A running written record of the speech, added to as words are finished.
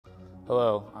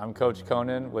Hello, I'm Coach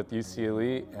Conan with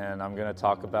ucelite, and I'm going to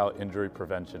talk about injury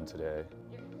prevention today.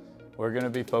 We're going to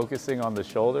be focusing on the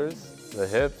shoulders, the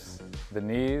hips, the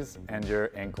knees, and your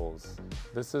ankles.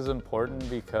 This is important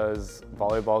because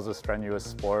volleyball is a strenuous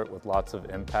sport with lots of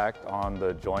impact on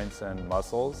the joints and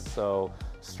muscles, so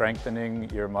strengthening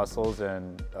your muscles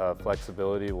and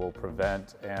flexibility will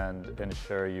prevent and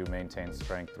ensure you maintain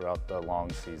strength throughout the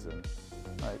long season.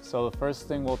 All right, so the first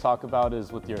thing we'll talk about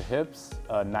is with your hips,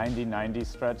 a 90-90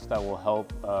 stretch that will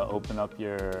help open up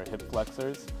your hip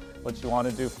flexors. What you want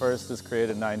to do first is create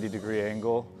a 90-degree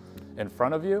angle in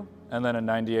front of you, and then a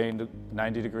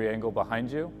 90-degree angle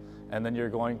behind you. And then you're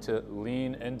going to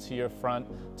lean into your front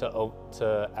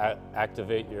to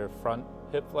activate your front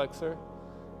hip flexor,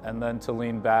 and then to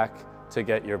lean back to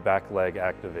get your back leg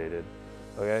activated,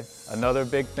 okay? Another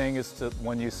big thing is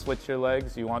when you switch your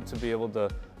legs, you want to be able to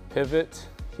pivot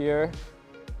here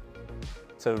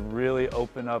to really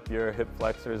open up your hip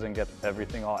flexors and get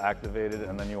everything all activated,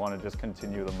 and then you want to just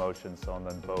continue the motion so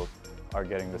then both are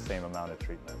getting the same amount of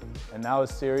treatment. And now a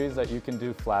series that you can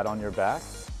do flat on your back.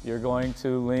 You're going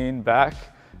to lean back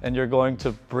and you're going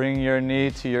to bring your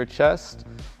knee to your chest.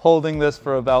 Holding this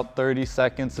for about 30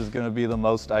 seconds is going to be the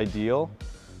most ideal.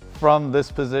 From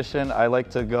this position, I like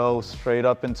to go straight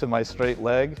up into my straight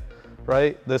leg,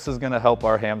 right? This is going to help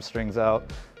our hamstrings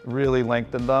out, really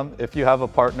lengthen them. If you have a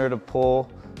partner to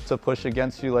push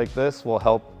against you like this, will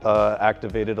help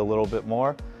activate it a little bit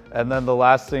more. And then the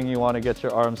last thing, you want to get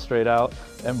your arms straight out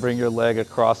and bring your leg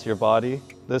across your body.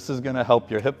 This is going to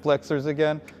help your hip flexors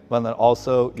again, but then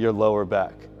also your lower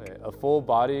back. A full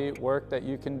body work that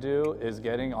you can do is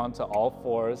getting onto all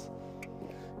fours,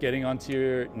 getting onto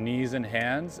your knees and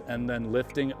hands, and then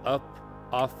lifting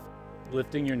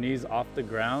your knees off the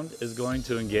ground is going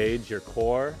to engage your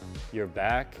core, your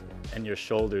back, and your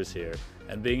shoulders here.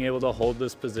 And being able to hold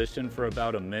this position for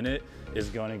about a minute is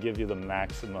going to give you the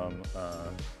maximum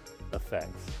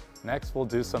effects. Next, we'll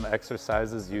do some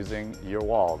exercises using your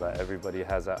wall that everybody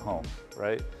has at home,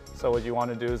 right? So what you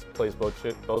want to do is place both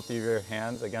of your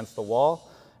hands against the wall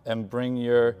and bring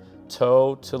your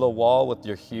toe to the wall with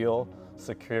your heel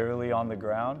securely on the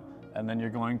ground, and then you're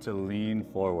going to lean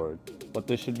forward. What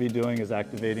this should be doing is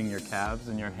activating your calves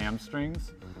and your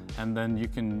hamstrings, and then you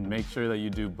can make sure that you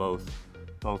do both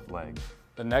legs.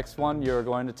 The next one, you're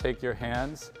going to take your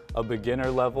hands. A beginner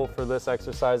level for this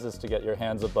exercise is to get your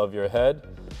hands above your head,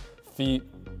 feet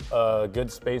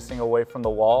good spacing away from the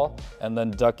wall, and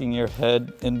then ducking your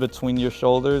head in between your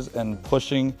shoulders and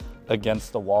pushing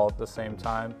against the wall at the same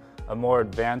time. A more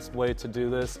advanced way to do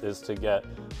this is to get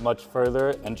much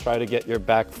further and try to get your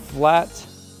back flat,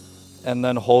 and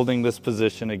then holding this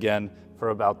position again for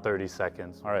about 30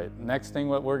 seconds. All right, next thing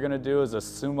what we're gonna do is a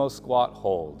sumo squat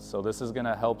hold. So this is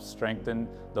gonna help strengthen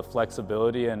the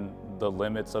flexibility and the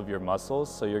limits of your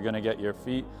muscles. So you're gonna get your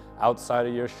feet outside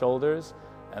of your shoulders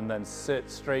and then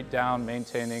sit straight down,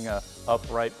 maintaining an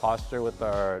upright posture with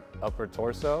our upper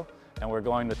torso. And we're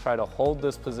going to try to hold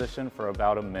this position for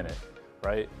about a minute,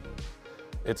 right?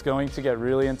 It's going to get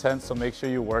really intense, so make sure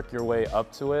you work your way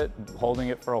up to it. Holding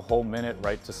it for a whole minute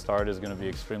right to start is going to be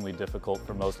extremely difficult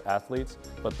for most athletes,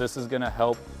 but this is going to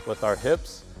help with our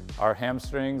hips, our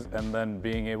hamstrings, and then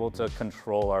being able to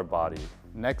control our body.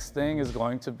 Next thing is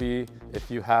going to be,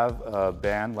 if you have a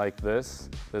band like this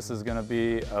is going to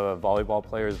be a volleyball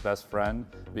player's best friend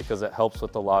because it helps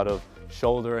with a lot of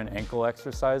shoulder and ankle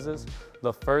exercises.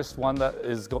 The first one that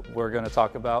we're going to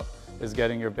talk about is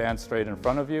getting your band straight in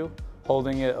front of you,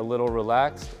 holding it a little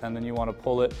relaxed, and then you want to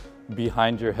pull it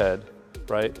behind your head,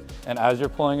 right? And as you're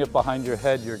pulling it behind your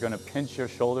head, you're going to pinch your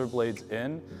shoulder blades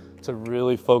in to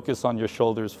really focus on your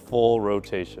shoulders' full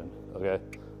rotation, okay?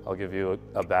 I'll give you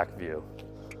a back view.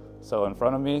 So in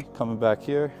front of me, coming back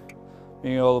here,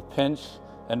 being able to pinch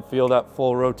and feel that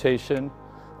full rotation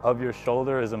of your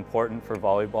shoulder is important for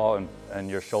volleyball and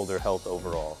your shoulder health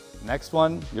overall. Next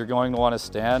one, you're going to want to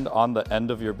stand on the end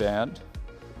of your band,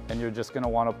 and you're just going to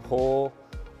want to pull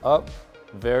up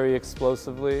very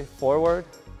explosively forward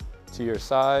to your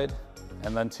side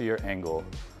and then to your angle.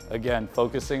 Again,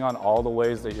 focusing on all the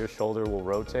ways that your shoulder will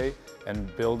rotate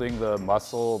and building the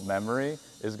muscle memory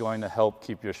is going to help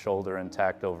keep your shoulder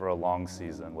intact over a long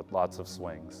season with lots of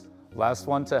swings. Last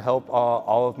one, to help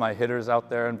all of my hitters out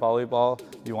there in volleyball,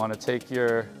 you want to take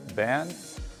your band,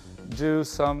 do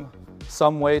some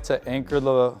way to anchor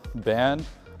the band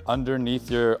underneath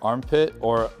your armpit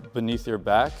or beneath your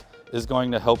back is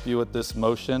going to help you with this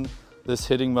motion. This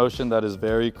hitting motion that is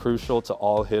very crucial to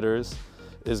all hitters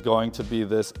is going to be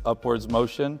this upwards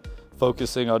motion,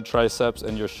 focusing on triceps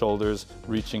and your shoulders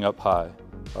reaching up high,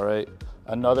 all right?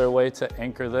 Another way to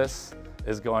anchor this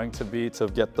is going to be to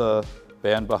get the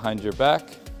band behind your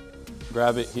back,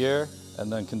 grab it here,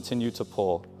 and then continue to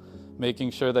pull,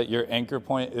 making sure that your anchor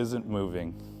point isn't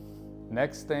moving.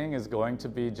 Next thing is going to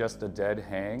be just a dead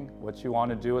hang. What you want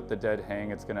to do with the dead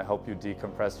hang, it's going to help you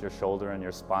decompress your shoulder and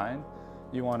your spine.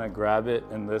 You want to grab it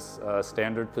in this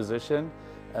standard position,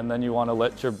 and then you want to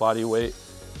let your body weight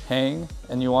hang,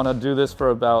 and you want to do this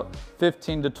for about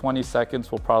 15 to 20 seconds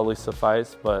will probably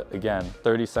suffice, but again,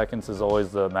 30 seconds is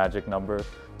always the magic number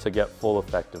to get full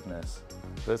effectiveness.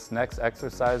 This next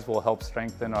exercise will help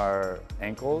strengthen our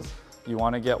ankles. You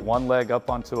want to get one leg up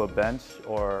onto a bench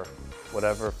or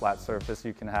whatever flat surface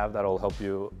you can have that'll help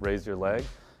you raise your leg,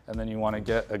 and then you want to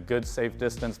get a good safe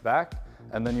distance back,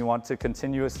 and then you want to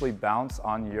continuously bounce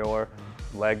on your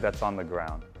leg that's on the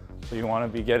ground. So you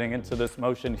want to be getting into this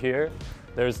motion here.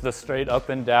 There's the straight up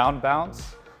and down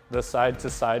bounce, the side to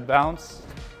side bounce,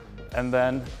 and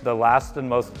then the last and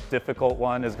most difficult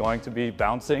one is going to be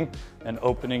bouncing and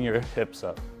opening your hips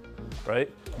up, right?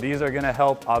 These are going to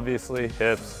help, obviously,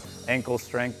 hips, ankle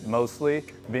strength mostly.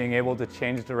 Being able to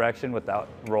change direction without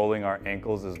rolling our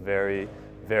ankles is very,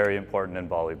 very important in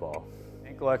volleyball.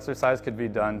 Ankle exercise could be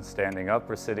done standing up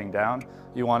or sitting down.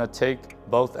 You want to take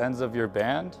both ends of your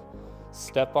band,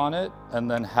 step on it,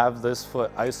 and then have this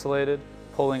foot isolated,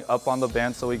 pulling up on the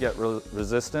band so we get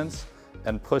resistance,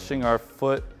 and pushing our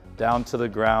foot down to the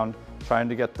ground, trying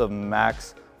to get the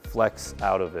max flex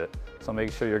out of it. So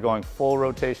make sure you're going full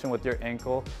rotation with your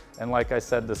ankle. And like I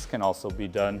said, this can also be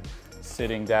done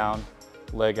sitting down,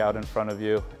 leg out in front of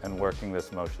you, and working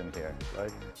this motion here,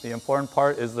 right? The important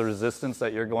part is the resistance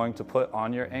that you're going to put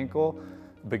on your ankle.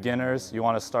 Beginners, you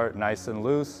want to start nice and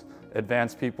loose.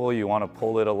 Advanced people, you want to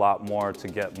pull it a lot more to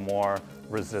get more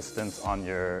resistance on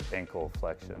your ankle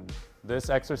flexion. This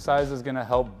exercise is going to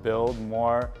help build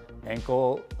more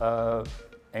ankle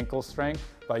strength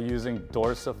by using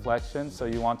dorsiflexion. So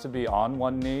you want to be on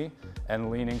one knee and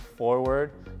leaning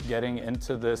forward, getting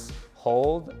into this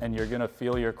hold, and you're going to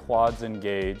feel your quads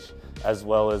engage as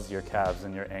well as your calves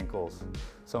and your ankles.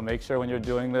 So make sure when you're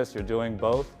doing this, you're doing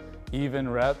both even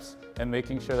reps and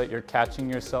making sure that you're catching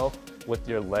yourself with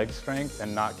your leg strength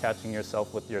and not catching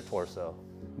yourself with your torso.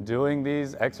 Doing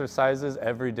these exercises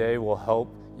every day will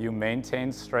help you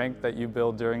maintain strength that you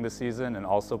build during the season and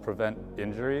also prevent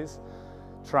injuries.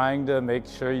 Trying to make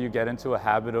sure you get into a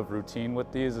habit of routine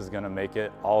with these is going to make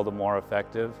it all the more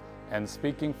effective. And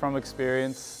speaking from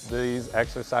experience, these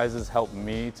exercises help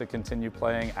me to continue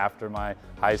playing after my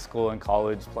high school and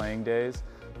college playing days.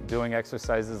 Doing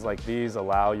exercises like these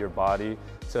allow your body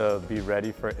to be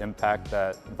ready for impact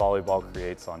that volleyball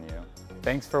creates on you.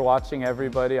 Thanks for watching,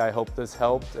 everybody. I hope this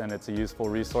helped and it's a useful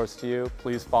resource to you.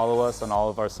 Please follow us on all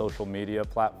of our social media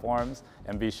platforms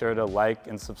and be sure to like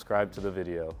and subscribe to the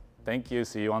video. Thank you.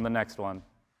 See you on the next one.